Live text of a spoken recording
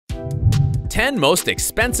10 most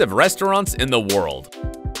expensive restaurants in the world.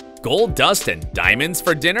 Gold dust and diamonds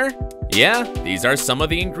for dinner? Yeah, these are some of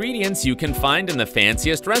the ingredients you can find in the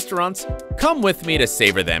fanciest restaurants. Come with me to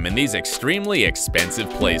savor them in these extremely expensive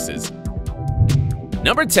places.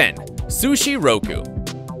 Number 10. Sushi Roku.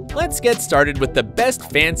 Let's get started with the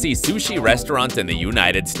best fancy sushi restaurant in the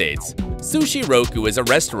United States. Sushi Roku is a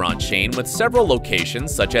restaurant chain with several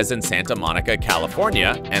locations such as in Santa Monica,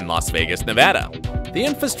 California and Las Vegas, Nevada. The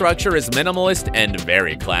infrastructure is minimalist and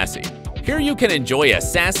very classy. Here you can enjoy a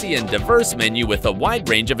sassy and diverse menu with a wide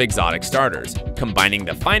range of exotic starters, combining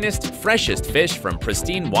the finest, freshest fish from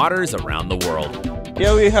pristine waters around the world.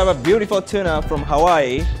 Here we have a beautiful tuna from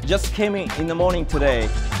Hawaii, just came in the morning today.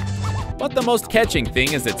 But the most catching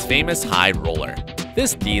thing is its famous high roller.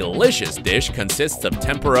 This delicious dish consists of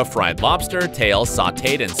tempura fried lobster tail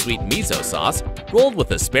sautéed in sweet miso sauce, rolled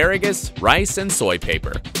with asparagus, rice, and soy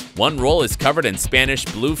paper. One roll is covered in Spanish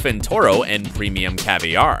bluefin toro and premium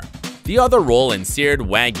caviar. The other roll in seared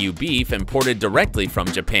Wagyu beef imported directly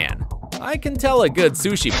from Japan. I can tell a good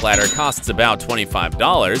sushi platter costs about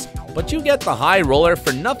 $25, but you get the high roller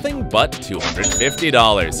for nothing but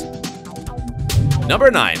 $250.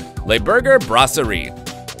 Number 9. Le Burger Brasserie.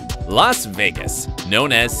 Las Vegas,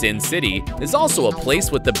 known as Sin City, is also a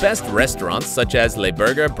place with the best restaurants such as Le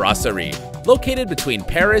Burger Brasserie, located between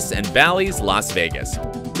Paris and Bally's Las Vegas.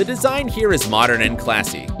 The design here is modern and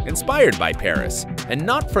classy, inspired by Paris, and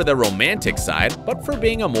not for the romantic side, but for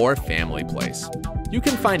being a more family place. You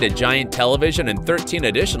can find a giant television and 13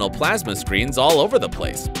 additional plasma screens all over the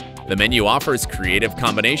place. The menu offers creative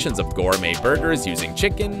combinations of gourmet burgers using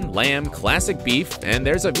chicken, lamb, classic beef, and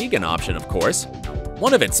there's a vegan option, of course.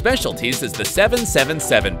 One of its specialties is the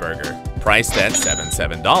 777 burger, priced at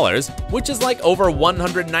 $77, which is like over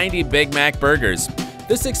 190 Big Mac burgers.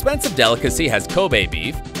 This expensive delicacy has Kobe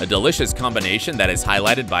beef, a delicious combination that is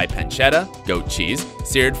highlighted by pancetta, goat cheese,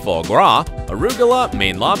 seared foie gras, arugula,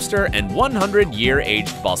 Maine lobster, and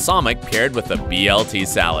 100-year-aged balsamic paired with a BLT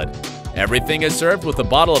salad. Everything is served with a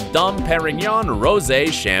bottle of Dom Perignon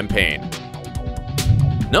Rosé Champagne.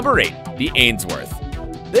 Number 8. The Ainsworth.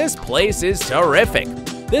 This place is terrific.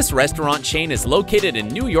 This restaurant chain is located in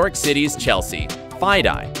New York City's Chelsea,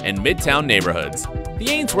 Fidei, and Midtown neighborhoods. The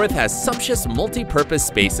Ainsworth has sumptuous multi-purpose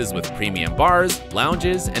spaces with premium bars,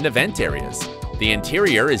 lounges, and event areas. The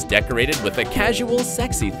interior is decorated with a casual,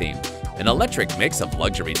 sexy theme, an electric mix of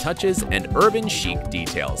luxury touches and urban chic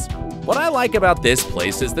details. What I like about this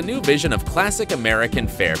place is the new vision of classic American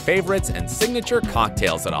fare favorites and signature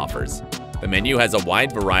cocktails it offers. The menu has a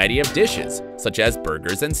wide variety of dishes, such as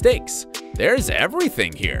burgers and steaks. There's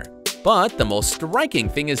everything here. But the most striking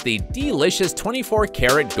thing is the delicious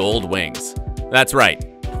 24-karat gold wings. That's right,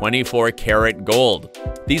 24-karat gold.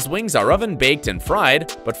 These wings are oven-baked and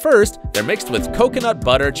fried, but first, they're mixed with coconut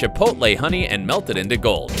butter, chipotle honey, and melted into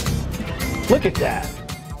gold. Look at that!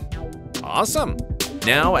 Awesome!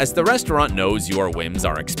 Now, as the restaurant knows your whims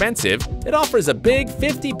are expensive, it offers a big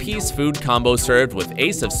 50-piece food combo served with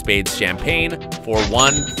Ace of Spades champagne for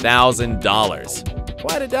 $1,000.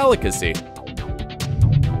 Quite a delicacy.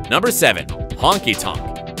 Number 7. Honky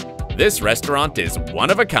Tonk. This restaurant is one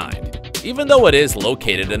of a kind. Even though it is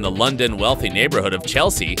located in the London wealthy neighborhood of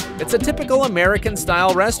Chelsea, it's a typical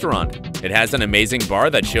American-style restaurant. It has an amazing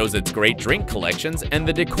bar that shows its great drink collections, and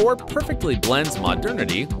the decor perfectly blends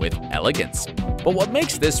modernity with elegance. But what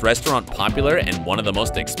makes this restaurant popular and one of the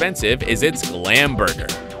most expensive is its glam burger.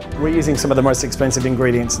 We're using some of the most expensive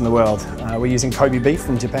ingredients in the world. We're using Kobe beef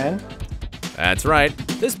from Japan. That's right.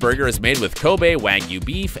 This burger is made with Kobe Wagyu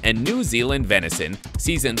beef and New Zealand venison,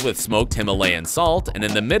 seasoned with smoked Himalayan salt, and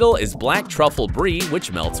in the middle is black truffle brie,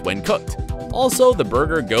 which melts when cooked. Also, the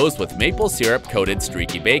burger goes with maple syrup-coated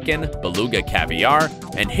streaky bacon, beluga caviar,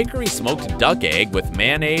 and hickory smoked duck egg with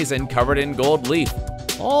mayonnaise and covered in gold leaf.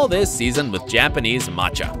 All this seasoned with Japanese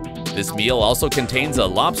matcha. This meal also contains a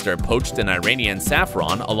lobster poached in Iranian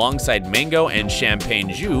saffron alongside mango and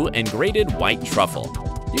champagne jus and grated white truffle.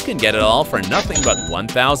 You can get it all for nothing but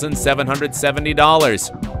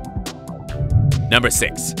 $1,770. Number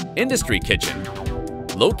 6. Industry Kitchen.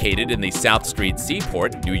 Located in the South Street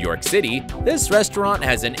Seaport, New York City, this restaurant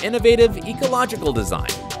has an innovative, ecological design.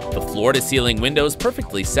 The floor-to-ceiling windows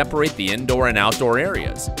perfectly separate the indoor and outdoor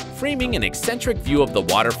areas, framing an eccentric view of the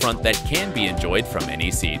waterfront that can be enjoyed from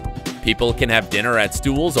any seat. People can have dinner at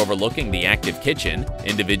stools overlooking the active kitchen,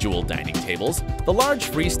 individual dining tables, the large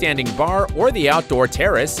freestanding bar, or the outdoor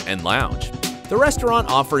terrace and lounge. The restaurant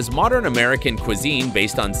offers modern American cuisine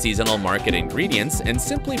based on seasonal market ingredients and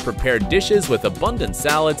simply prepared dishes with abundant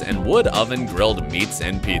salads and wood oven grilled meats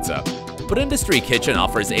and pizza. But Industry Kitchen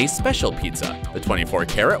offers a special pizza, the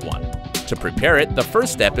 24-karat one. To prepare it, the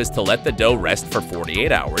first step is to let the dough rest for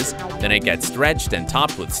 48 hours, then it gets stretched and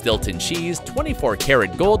topped with Stilton cheese,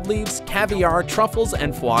 24-karat gold leaves, caviar, truffles,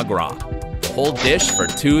 and foie gras. The whole dish for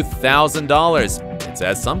 $2,000. It's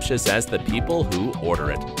as sumptuous as the people who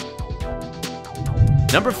order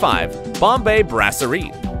it. Number 5. Bombay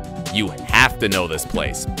Brasserie. You have to know this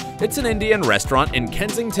place. It's an Indian restaurant in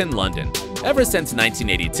Kensington, London. Ever since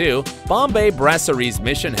 1982, Bombay Brasserie's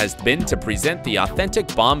mission has been to present the authentic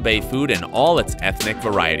Bombay food in all its ethnic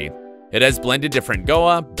variety. It has blended different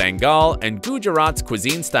Goa, Bengal, and Gujarat's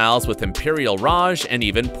cuisine styles with Imperial Raj and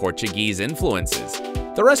even Portuguese influences.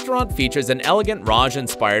 The restaurant features an elegant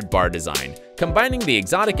Raj-inspired bar design, combining the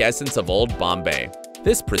exotic essence of Old Bombay.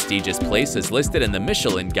 This prestigious place is listed in the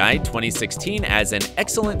Michelin Guide 2016 as an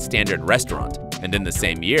excellent standard restaurant, and in the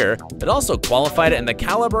same year, it also qualified in the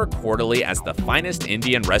Caliber Quarterly as the finest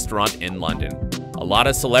Indian restaurant in London. A lot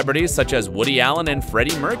of celebrities such as Woody Allen and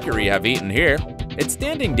Freddie Mercury have eaten here. Its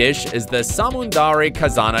standing dish is the Samundari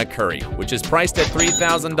Khazana curry, which is priced at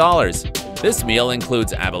 $3,000. This meal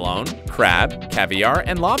includes abalone, crab, caviar,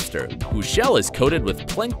 and lobster, whose shell is coated with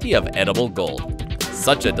plenty of edible gold.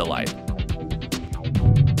 Such a delight.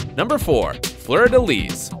 Number 4. Fleur de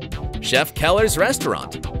Lys. Chef Keller's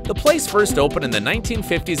restaurant. The place first opened in the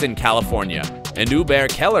 1950s in California, and Huber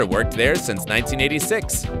Keller worked there since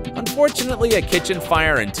 1986. Unfortunately, a kitchen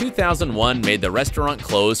fire in 2001 made the restaurant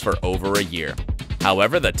close for over a year.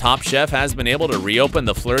 However, the top chef has been able to reopen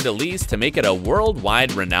the Fleur de Lys to make it a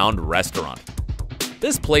worldwide renowned restaurant.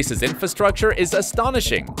 This place's infrastructure is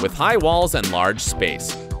astonishing, with high walls and large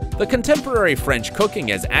space. The contemporary French cooking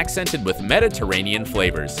is accented with Mediterranean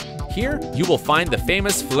flavors. Here, you will find the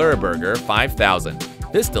famous Fleur Burger 5000.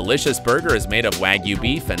 This delicious burger is made of Wagyu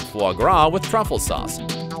beef and foie gras with truffle sauce,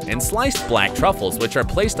 and sliced black truffles which are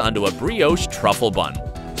placed onto a brioche truffle bun.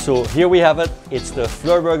 So here we have it. It's the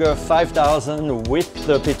Fleur Burger 5000 with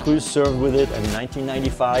the Petrus served with it in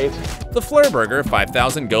 1995. The Fleur Burger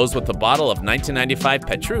 5000 goes with a bottle of 1995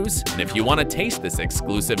 Petrus, and if you want to taste this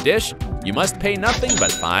exclusive dish, you must pay nothing but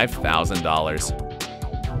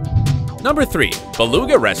 $5,000. Number 3.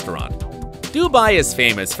 Beluga Restaurant. Dubai is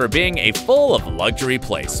famous for being a full of luxury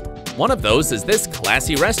place. One of those is this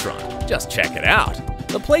classy restaurant. Just check it out.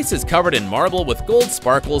 The place is covered in marble with gold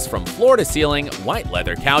sparkles from floor to ceiling, white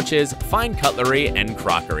leather couches, fine cutlery, and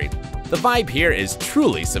crockery. The vibe here is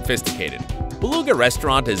truly sophisticated. Beluga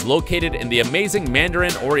Restaurant is located in the amazing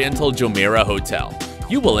Mandarin Oriental Jumeirah Hotel.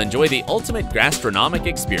 You will enjoy the ultimate gastronomic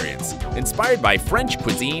experience, inspired by French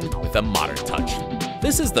cuisine with a modern touch.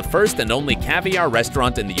 This is the first and only caviar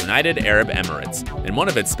restaurant in the United Arab Emirates, and one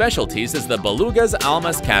of its specialties is the Beluga's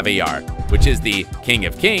Almas Caviar, which is the king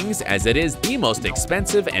of kings as it is the most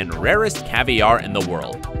expensive and rarest caviar in the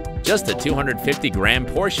world. Just a 250-gram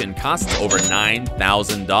portion costs over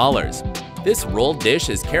 $9,000. This rolled dish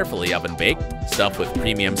is carefully oven-baked, stuffed with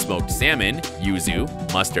premium smoked salmon, yuzu,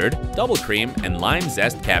 mustard, double cream, and lime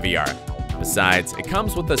zest caviar. Besides, it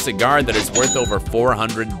comes with a cigar that is worth over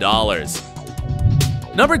 $400.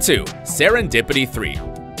 Number 2. Serendipity 3.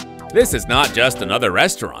 This is not just another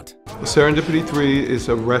restaurant. Serendipity 3 is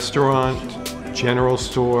a restaurant, general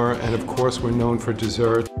store, and of course we're known for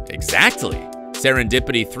dessert. Exactly.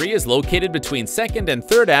 Serendipity 3 is located between 2nd and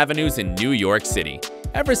 3rd Avenues in New York City.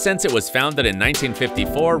 Ever since it was founded in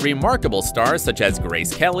 1954, remarkable stars such as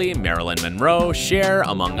Grace Kelly, Marilyn Monroe, Cher,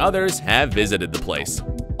 among others, have visited the place.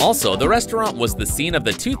 Also, the restaurant was the scene of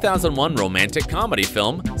the 2001 romantic comedy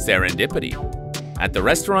film Serendipity. At the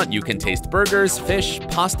restaurant, you can taste burgers, fish,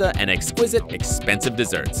 pasta, and exquisite, expensive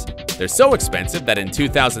desserts. They're so expensive that in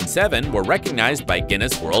 2007 were recognized by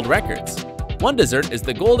Guinness World Records. One dessert is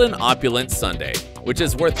the Golden Opulent Sundae, which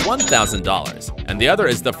is worth $1,000, and the other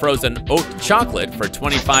is the frozen oat chocolate for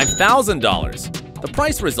 $25,000. The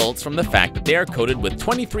price results from the fact that they are coated with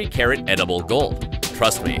 23-karat edible gold.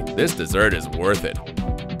 Trust me, this dessert is worth it.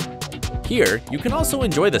 Here, you can also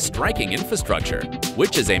enjoy the striking infrastructure,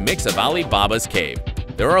 which is a mix of Alibaba's cave.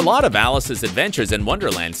 There are a lot of Alice's Adventures in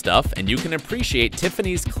Wonderland stuff, and you can appreciate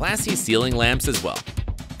Tiffany's classy ceiling lamps as well.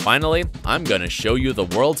 Finally, I'm gonna show you the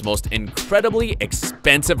world's most incredibly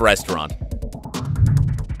expensive restaurant.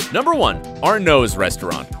 Number 1. Arnaud's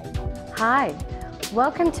Restaurant. Hi,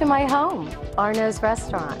 welcome to my home, Arnaud's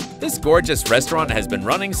Restaurant. This gorgeous restaurant has been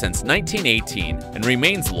running since 1918 and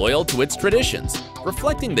remains loyal to its traditions,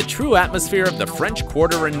 reflecting the true atmosphere of the French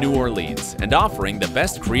Quarter in New Orleans and offering the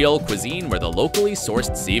best Creole cuisine where the locally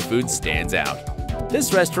sourced seafood stands out.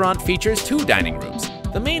 This restaurant features 2 dining rooms.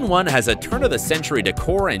 The main one has a turn-of-the-century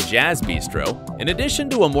decor and jazz bistro, in addition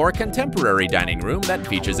to a more contemporary dining room that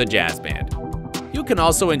features a jazz band. You can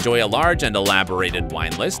also enjoy a large and elaborated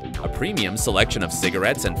wine list, a premium selection of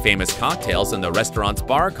cigarettes and famous cocktails in the restaurant's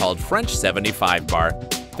bar called French 75 Bar.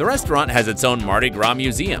 The restaurant has its own Mardi Gras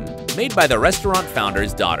museum, made by the restaurant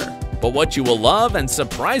founder's daughter. But what you will love and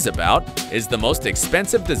surprise about is the most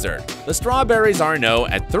expensive dessert, the strawberries Arnaud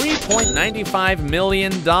at $3.95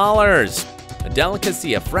 million. A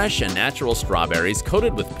delicacy of fresh and natural strawberries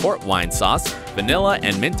coated with port wine sauce, vanilla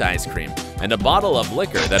and mint ice cream, and a bottle of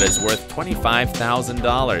liquor that is worth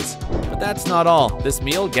 $25,000. But that's not all. This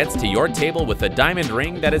meal gets to your table with a diamond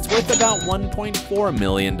ring that is worth about $1.4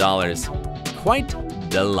 million. Quite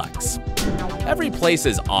deluxe. Every place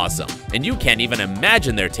is awesome, and you can't even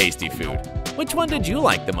imagine their tasty food. Which one did you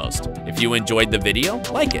like the most? If you enjoyed the video,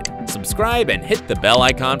 like it, subscribe, and hit the bell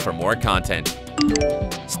icon for more content.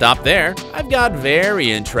 Stop there. I've got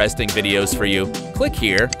very interesting videos for you. Click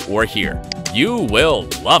here or here. You will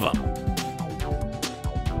love them.